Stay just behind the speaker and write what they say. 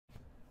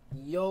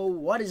Yo,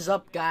 what is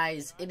up,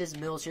 guys? It is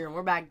Mills here, and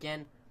we're back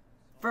again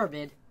for a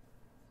vid.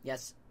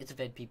 Yes, it's a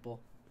vid, people.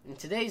 In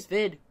today's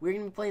vid, we're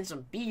going to be playing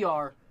some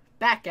BR,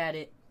 back at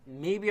it.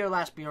 Maybe our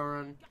last BR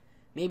run,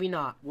 maybe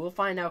not. We'll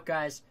find out,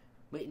 guys.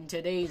 But in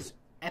today's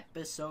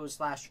episode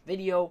 /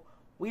 video,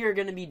 we are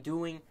going to be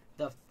doing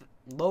the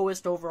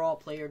lowest overall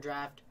player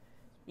draft.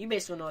 You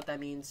basically know what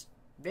that means.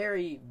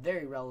 Very,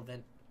 very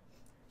relevant.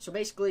 So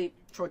basically,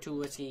 Troy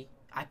Tulowitzki,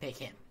 I pick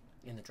him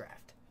in the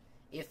draft.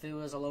 If it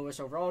was a lowest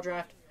overall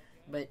draft.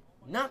 But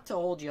not to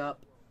hold you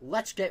up,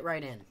 let's get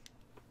right in.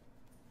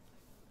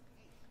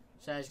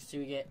 So as you can see,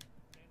 we get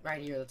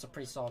right here. That's a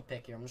pretty solid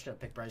pick here. I'm just going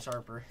to pick Bryce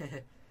Harper.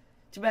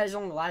 Too bad he's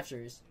on the live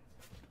series.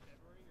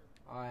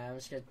 Alright, I'm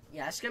just going to...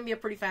 Yeah, it's going to be a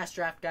pretty fast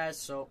draft, guys.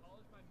 So,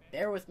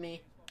 bear with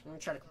me. I'm going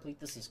to try to complete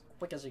this as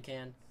quick as we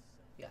can.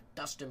 We got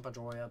Dustin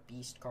Pedroia,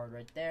 beast card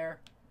right there.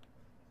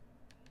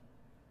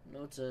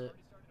 No, it's a...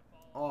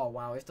 Oh,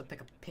 wow, we have to pick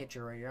a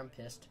pitcher right here. I'm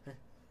pissed.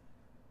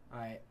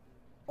 Alright.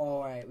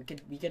 Alright,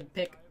 we could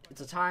pick... It's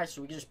a tie,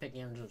 so we can just pick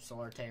Andrew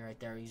Solarte right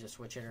there. He's a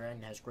switch hitter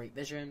and has great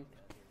vision.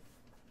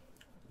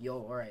 Yo,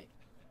 alright.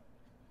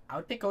 I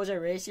would pick Jose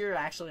Reyes here,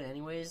 actually,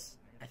 anyways.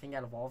 I think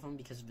out of all of them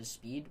because of his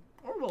speed.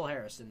 Or Will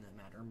Harris, in that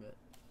matter, but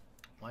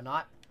why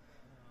not?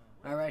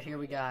 Alright, here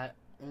we got...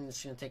 I'm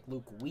just going to take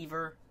Luke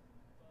Weaver.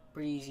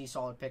 Pretty easy,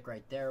 solid pick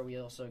right there. We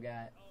also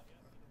got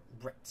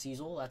Brett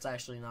Cecil. That's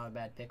actually not a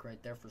bad pick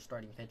right there for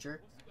starting pitcher.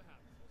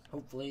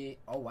 Hopefully...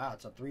 Oh, wow,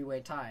 it's a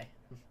three-way tie.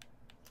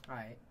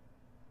 Alright.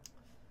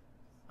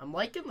 I'm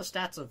liking the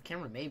stats of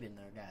Cameron Maybin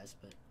there, guys,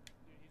 but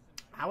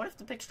I would have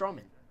to pick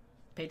Stroman.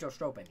 Pedro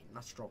Strop, I mean,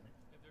 not Stroman.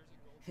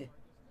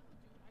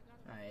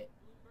 Alright.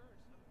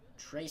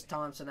 Trace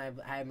Thompson,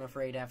 I'm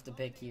afraid I have to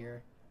pick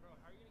here.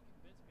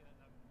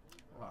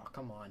 Oh,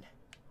 come on.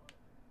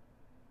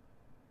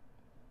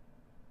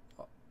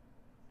 Oh.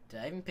 Did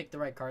I even pick the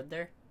right card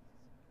there?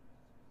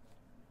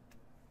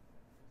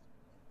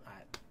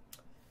 Alright.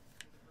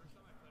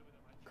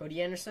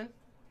 Cody Anderson.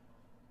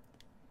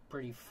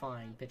 Pretty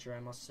fine pitcher,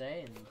 I must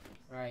say. And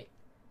alright.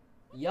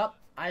 Yup,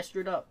 I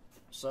screwed up.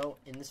 So,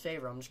 in this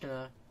favor, I'm just going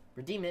to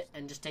redeem it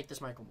and just take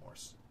this Michael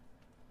Morse.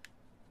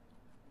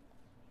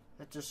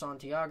 That's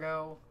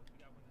Santiago.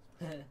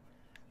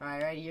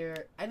 Alright, right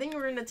here. I think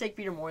we're going to take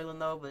Peter Moylan,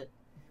 though. But,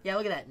 yeah,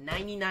 look at that.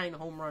 99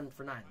 home run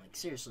for 9. Like,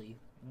 seriously.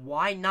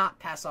 Why not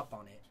pass up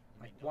on it?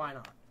 Like, why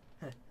not?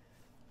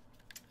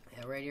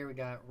 Yeah, right here we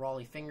got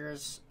Raleigh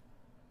Fingers.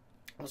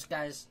 Those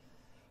guys...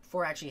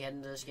 Before I actually head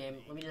into this game,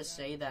 let me just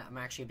say that I'm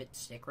actually a bit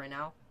sick right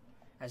now,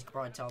 as you can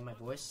probably tell in my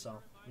voice, so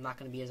I'm not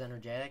going to be as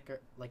energetic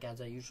like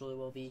as I usually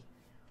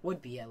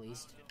would be at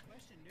least.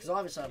 Because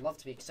obviously I'd love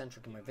to be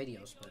eccentric in my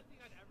videos, but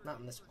not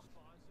in this one.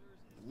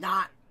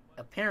 Not,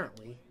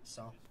 apparently,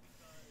 so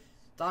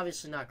it's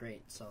obviously not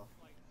great, so,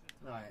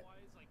 alright.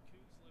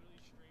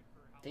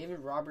 David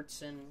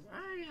Robertson,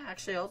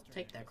 actually I'll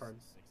take that card,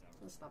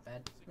 that's not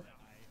bad.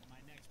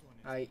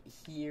 Alright,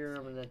 here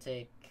I'm going to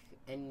take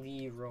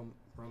Envy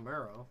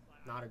Romero,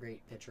 not a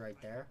great pitcher right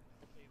there.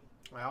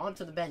 Alright, on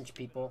to the bench,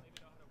 people.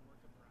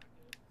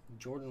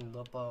 Jordan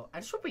Lupo. I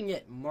just hope we can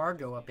get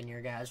Margot up in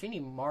here, guys. We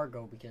need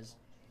Margot because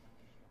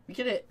we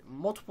could hit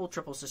multiple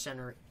triples to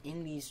center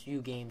in these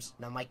few games.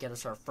 That might get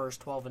us our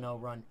first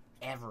 12-0 run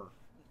ever.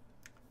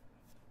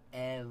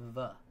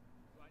 Ever.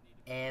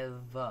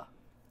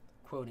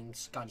 Quoting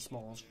Scotty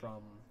Smalls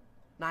from...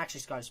 Not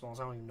actually Scotty Smalls.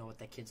 I don't even know what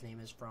that kid's name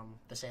is from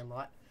The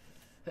Sandlot.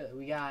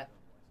 We got...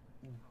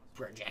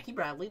 Jackie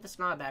Bradley, that's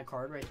not a bad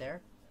card right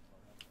there.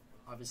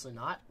 Obviously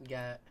not. We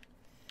got...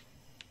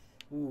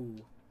 Ooh.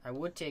 I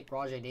would take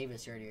Rajai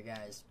Davis here,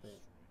 guys. But...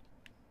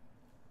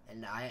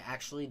 And I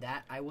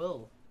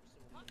will.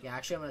 Yeah,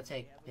 actually I'm going to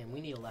take... Man,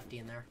 we need a lefty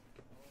in there.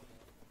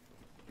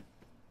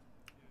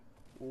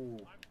 Ooh.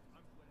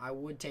 I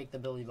would take the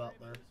Billy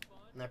Butler.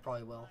 And I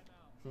probably will.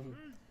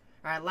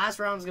 Alright, last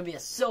round is going to be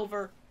a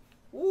silver.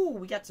 Ooh,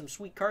 we got some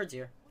sweet cards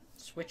here.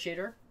 Switch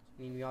hitter.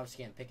 I mean, we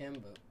obviously can't pick him,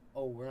 but...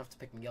 Oh, we're going to have to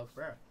pick Miguel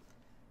Cabrera.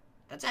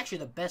 That's actually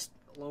the best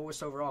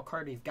lowest overall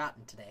card we've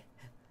gotten today.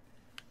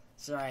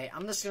 So, alright,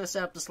 I'm just going to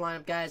set up this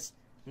lineup, guys.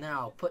 Now,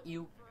 I'll put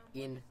you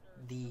in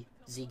the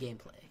Z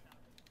gameplay.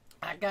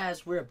 Alright,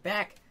 guys, we're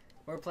back.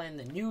 We're playing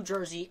the New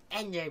Jersey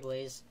NJ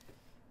Blaze.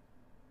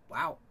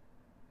 Wow.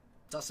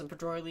 Dustin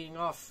Pedroia leading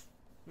off.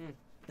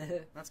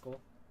 That's cool.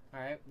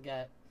 Alright, we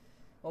got...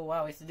 Oh,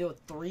 wow, we have to deal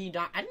with 3...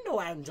 I didn't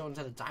know Adam Jones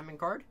had a diamond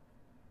card.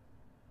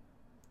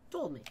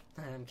 Told me.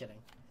 I'm kidding.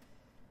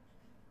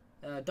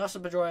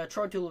 Dustin Pedroia,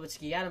 Troy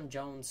Tulowitzki, Adam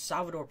Jones,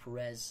 Salvador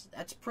Perez.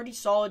 That's pretty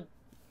solid.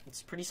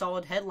 It's pretty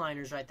solid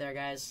headliners right there,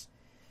 guys.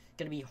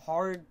 Gonna be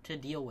hard to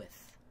deal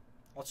with.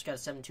 Also got a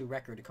 7-2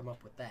 record to come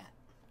up with that.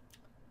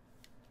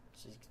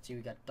 So you can see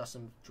we got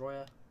Dustin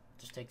Pedroia.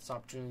 Just take this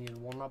opportunity to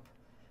warm up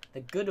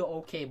the good to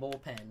okay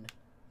bullpen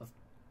of...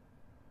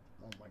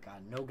 Oh my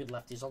god, no good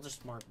lefties. I'll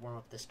just warm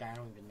up this guy. I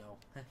don't even know.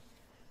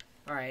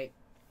 Alright.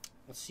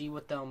 Let's see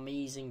what the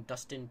amazing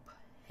Dustin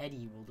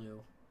Petty will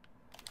do.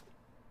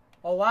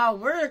 Oh, wow,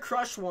 we're going to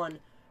crush one.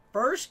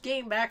 First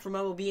game back from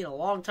MLB in a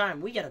long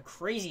time. We got a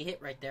crazy hit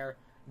right there.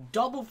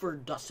 Double for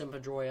Dustin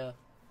Pedroia.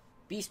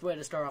 Beast way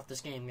to start off this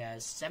game,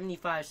 guys.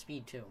 75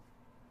 speed, too.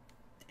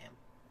 Damn.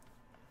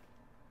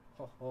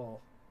 Oh, oh.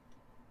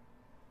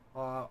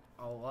 Oh,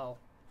 well.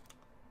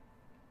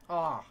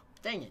 Oh,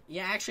 dang it. You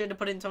actually had to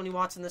put in Tony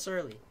Watson this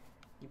early.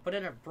 You put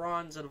in a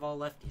bronze out of all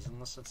lefties,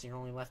 unless that's the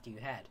only lefty you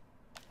had.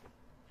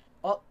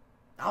 Oh,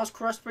 I was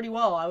crushed pretty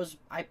well.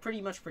 I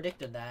pretty much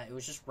predicted that. It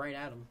was just right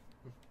at him.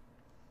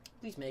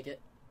 Please make it.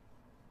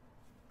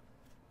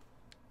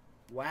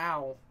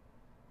 Wow.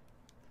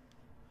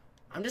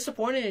 I'm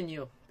disappointed in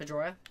you,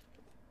 Pedroia.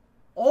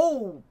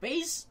 Oh,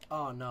 base.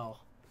 Oh, no.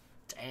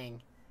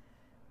 Dang.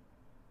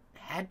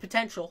 Had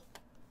potential.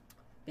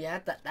 But yeah,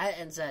 that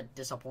ends that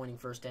disappointing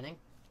first inning.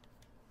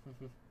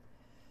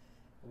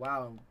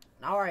 Wow.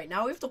 Alright,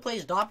 now we have to play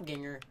his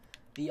doppelganger,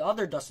 the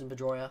other Dustin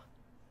Pedroia,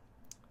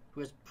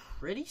 who has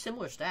pretty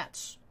similar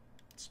stats.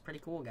 It's pretty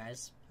cool,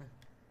 guys.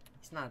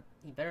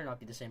 He better not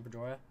be the same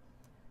Pedroia.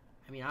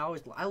 I mean,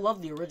 I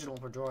love the original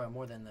Pedroia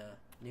more than the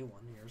new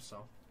one here,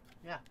 so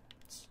yeah.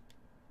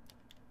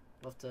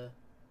 Love to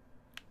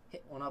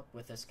hit one up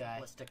with this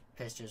guy. Stick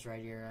pitches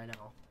right here, I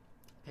know.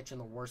 Pitching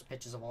the worst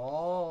pitches of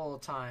all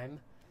time.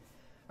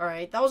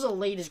 Alright, that was a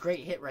late is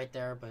great hit right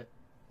there, but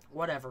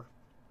whatever.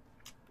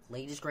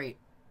 Late is great.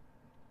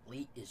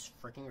 Late is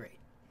freaking great.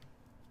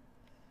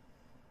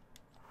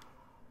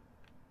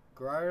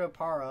 Gerardo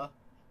Parra,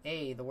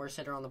 hey, the worst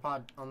hitter on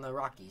the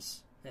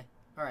Rockies.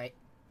 Alright.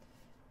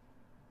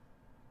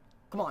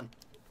 Come on.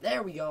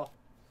 There we go.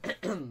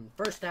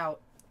 First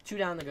out, 2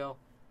 down to go.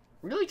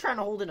 Really trying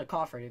to hold in a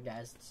cough right here,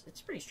 guys.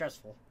 It's pretty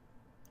stressful.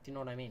 Do you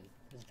know what I mean?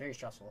 It's very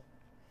stressful.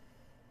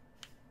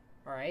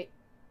 Alright.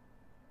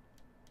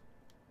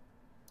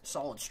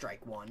 Solid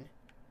strike 1.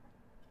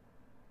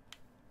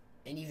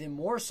 And even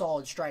more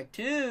solid strike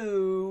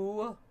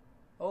 2.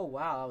 Oh,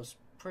 wow. That was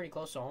pretty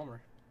close to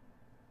homer.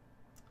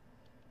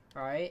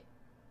 Alright.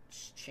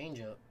 Change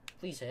up.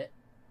 Please hit.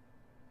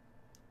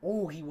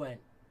 Oh, he went.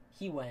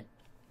 He went.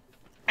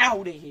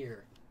 Out of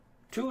here.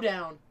 2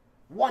 down.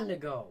 1 to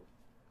go.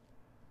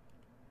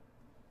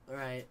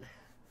 Alright.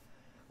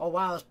 Oh,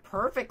 wow. It's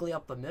perfectly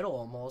up the middle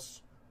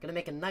almost. Gonna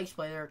make a nice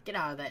play there. Get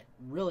out of that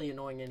really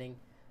annoying inning.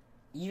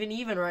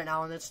 Even right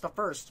now, and it's the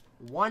first.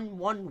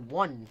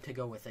 1-1-1 to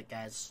go with it,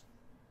 guys.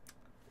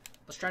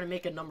 Let's try to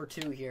make a number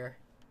 2 here.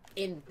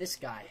 In this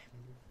guy.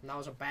 And that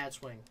was a bad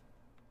swing.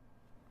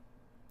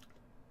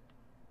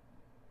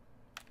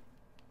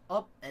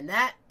 Up, and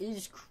that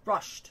is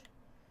crushed.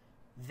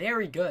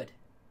 Very good.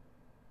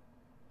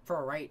 For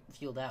a right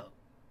field out.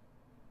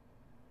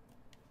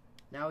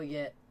 Now we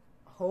get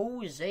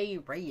Jose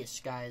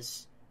Reyes,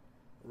 guys.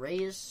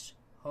 Reyes,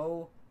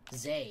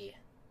 Jose.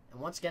 And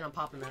once again, I'm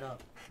popping that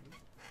up.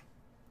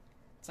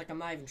 It's like I'm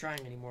not even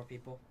trying anymore,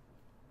 people.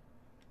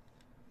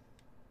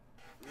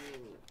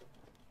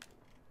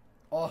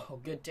 Oh,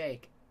 good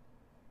take.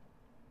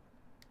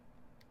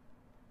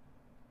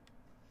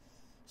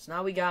 So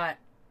now we got,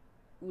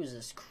 who is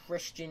this?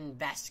 Christian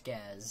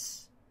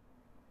Vasquez.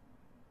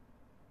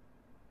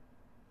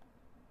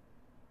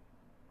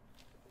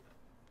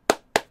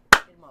 Hit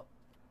him up.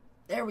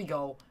 There we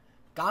go.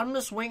 Got him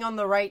to swing on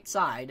the right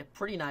side.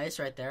 Pretty nice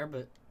right there,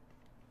 but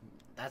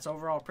that's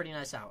overall a pretty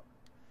nice out.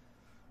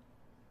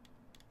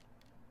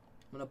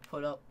 I'm going to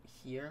put up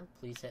here.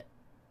 Please hit.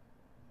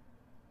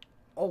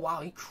 Oh,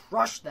 wow. He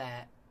crushed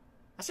that.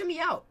 That's going to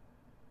be out.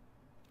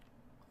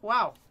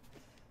 Wow.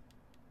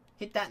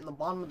 Hit that in the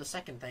bottom of the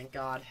second, thank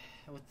God.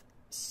 With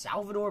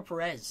Salvador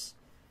Perez.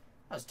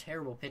 That was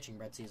terrible pitching,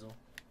 Brett Cecil.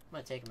 I'm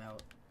going to take him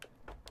out.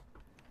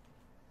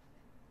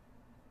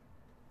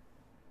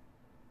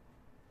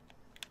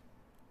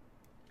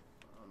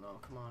 Oh, no.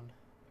 Come on.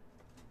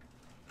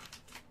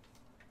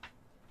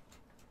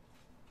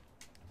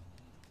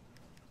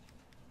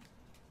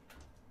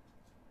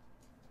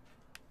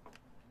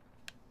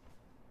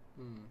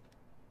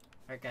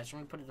 Alright, guys, I'm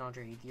going to put an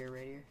Andre Edier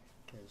right here.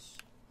 Because,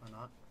 why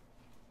not?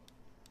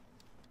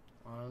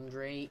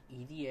 Andre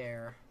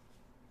Edier.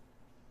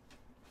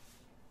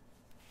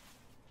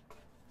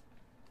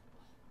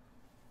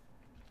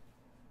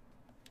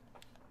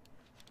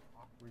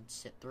 Awkward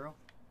sit throw.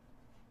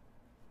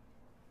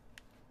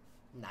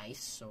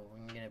 Nice, so we're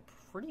going to get it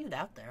pretty good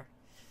out there.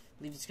 I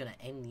believe it's going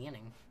to end the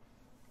inning.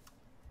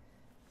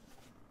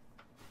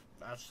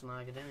 That's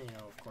not a good inning,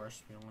 though, of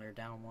course. We only are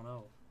down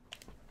 1-0.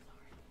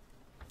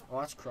 Oh,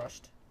 that's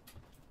crushed.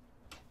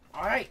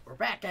 Alright, we're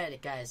back at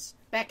it, guys.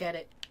 Back at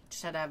it.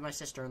 Just had to have my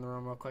sister in the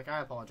room real quick. I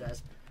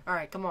apologize.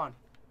 Alright, come on.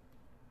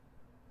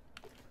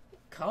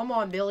 Come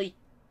on, Billy.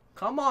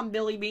 Come on,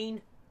 Billy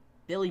Bean.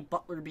 Billy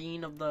Butler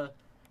Bean of the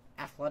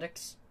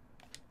Athletics.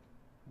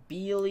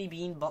 Billy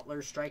Bean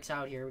Butler strikes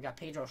out here. We got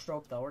Pedro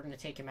Strop, though. We're going to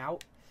take him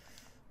out.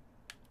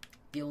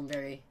 Feeling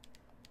very,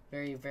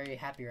 very, very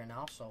happy right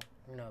now. So,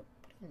 we're going to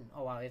put in...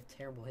 Oh, wow, we have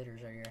terrible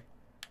hitters right here.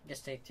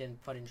 Just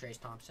put in Trace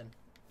Thompson.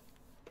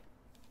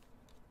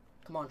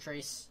 Come on,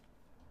 Trace.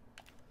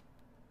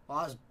 Oh,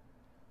 that was...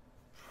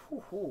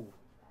 Whew.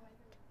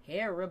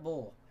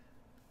 Terrible.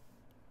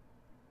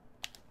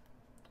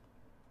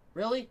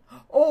 Really?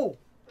 Oh!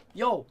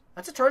 Yo,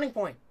 that's a turning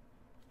point.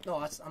 No,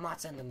 I'm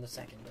not sending him the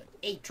second. But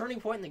a turning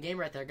point in the game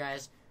right there,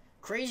 guys.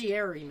 Crazy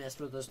error he missed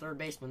with his third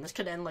baseman. This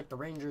could end like the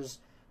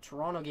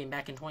Rangers-Toronto game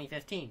back in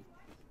 2015.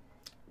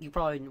 You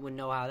probably wouldn't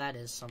know how that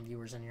is, some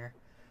viewers in here.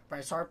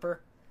 Bryce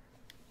Harper,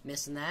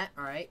 missing that.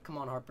 All right, come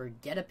on, Harper.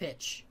 Get a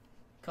pitch.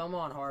 Come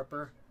on,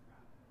 Harper.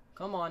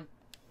 Come on.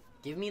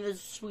 Give me the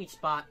sweet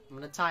spot. I'm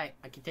going to tie it.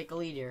 I can take a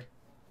lead here.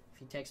 If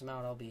he takes him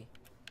out, I'll be...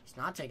 He's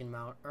not taking him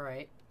out. All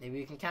right. Maybe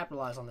we can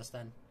capitalize on this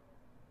then.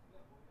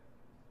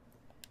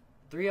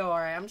 3-0. All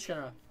right, I'm just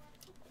going to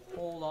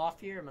hold off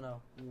here. I'm going to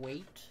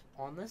wait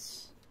on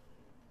this.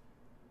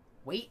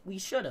 Wait, we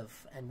should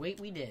have. And wait,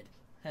 we did.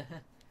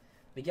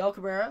 Miguel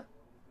Cabrera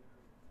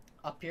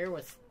up here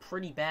with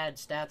pretty bad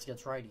stats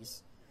against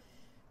righties.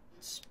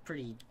 It's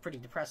pretty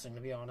depressing,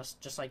 to be honest.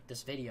 Just like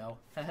this video.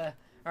 All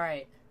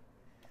right.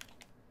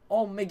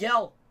 Oh,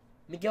 Miguel.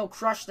 Miguel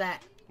crushed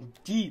that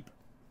deep.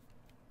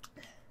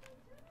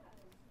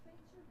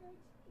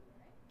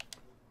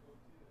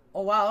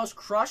 Oh, wow, that was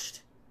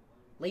crushed.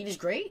 Late is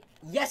great?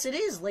 Yes, it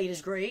is late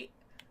is great.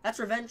 That's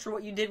revenge for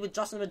what you did with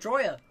Justin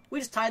Pedroia. We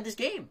just tied this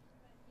game.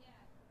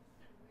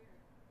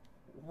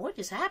 What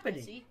is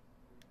happening? See?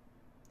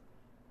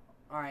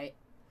 Alright.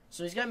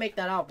 So he's going to make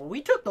that out. But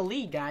we took the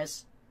lead,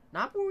 guys.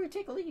 Not where we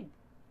take a lead.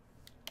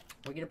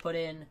 We're going to put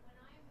in...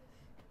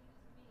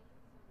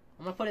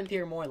 I'm going to put in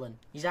Pierre Moylan.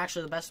 He's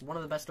actually the best, one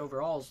of the best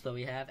overalls that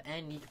we have.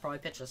 And he could probably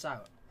pitch us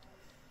out.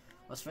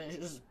 Let's finish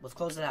this. Let's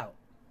close it out.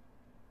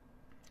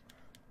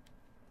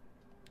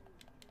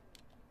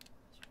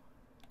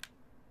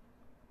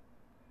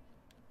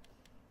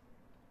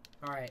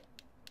 Alright.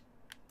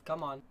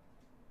 Come on.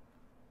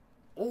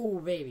 Oh,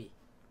 baby.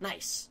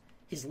 Nice.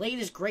 His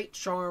latest great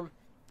charm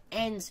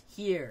ends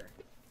here,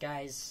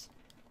 guys.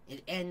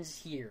 It ends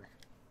here.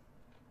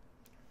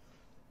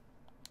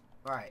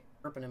 Alright.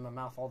 Burping in my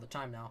mouth all the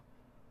time now.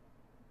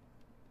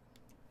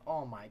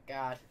 Oh, my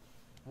God.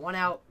 1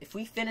 out. If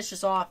we finish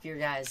this off here,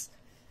 guys.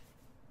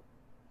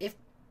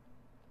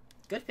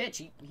 Good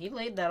pitch. He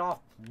laid that off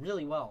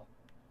really well.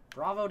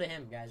 Bravo to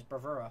him, guys.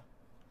 Bravura.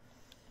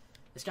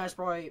 This guy's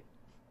probably...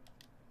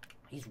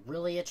 He's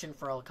really itching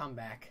for a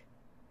comeback.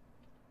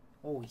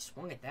 Oh, he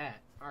swung at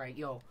that. Alright,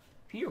 yo.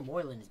 Peter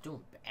Moylan is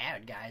doing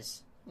bad,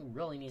 guys. He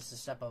really needs to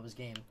step up his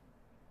game.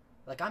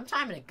 Like, I'm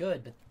timing it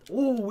good, but...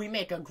 Oh, we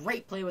make a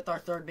great play with our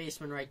third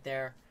baseman right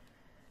there.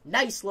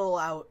 Nice little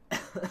out.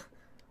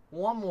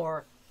 One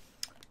more.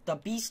 The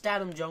Beast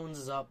Adam Jones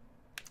is up.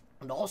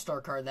 An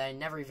all-star card that I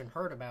never even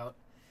heard about.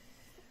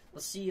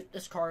 Let's see if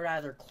this card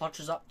either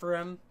clutches up for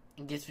him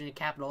and gives me a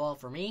capital L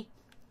for me,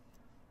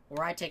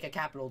 or I take a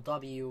capital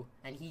W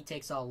and he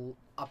takes a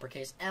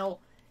uppercase L.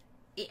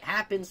 It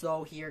happens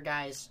though here,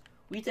 guys.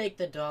 We take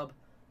the dub.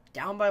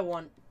 Down by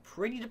 1.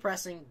 Pretty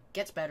depressing.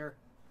 Gets better.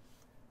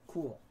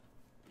 Cool.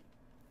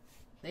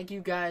 Thank you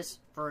guys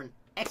for an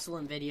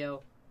excellent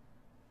video.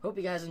 Hope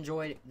you guys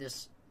enjoyed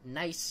this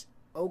nice,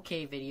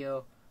 okay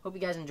video. Hope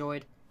you guys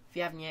enjoyed. If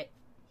you haven't yet,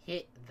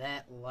 hit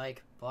that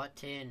like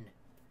button.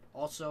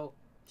 Also,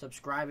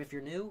 subscribe if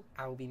you're new.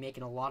 I will be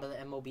making a lot of the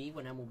MLB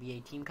when MLB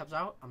 18 comes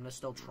out. I'm going to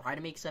still try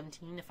to make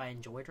 17 if I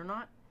enjoy it or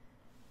not.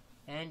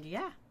 And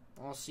yeah,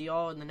 I'll see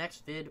y'all in the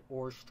next vid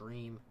or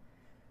stream.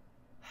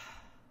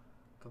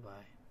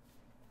 Goodbye.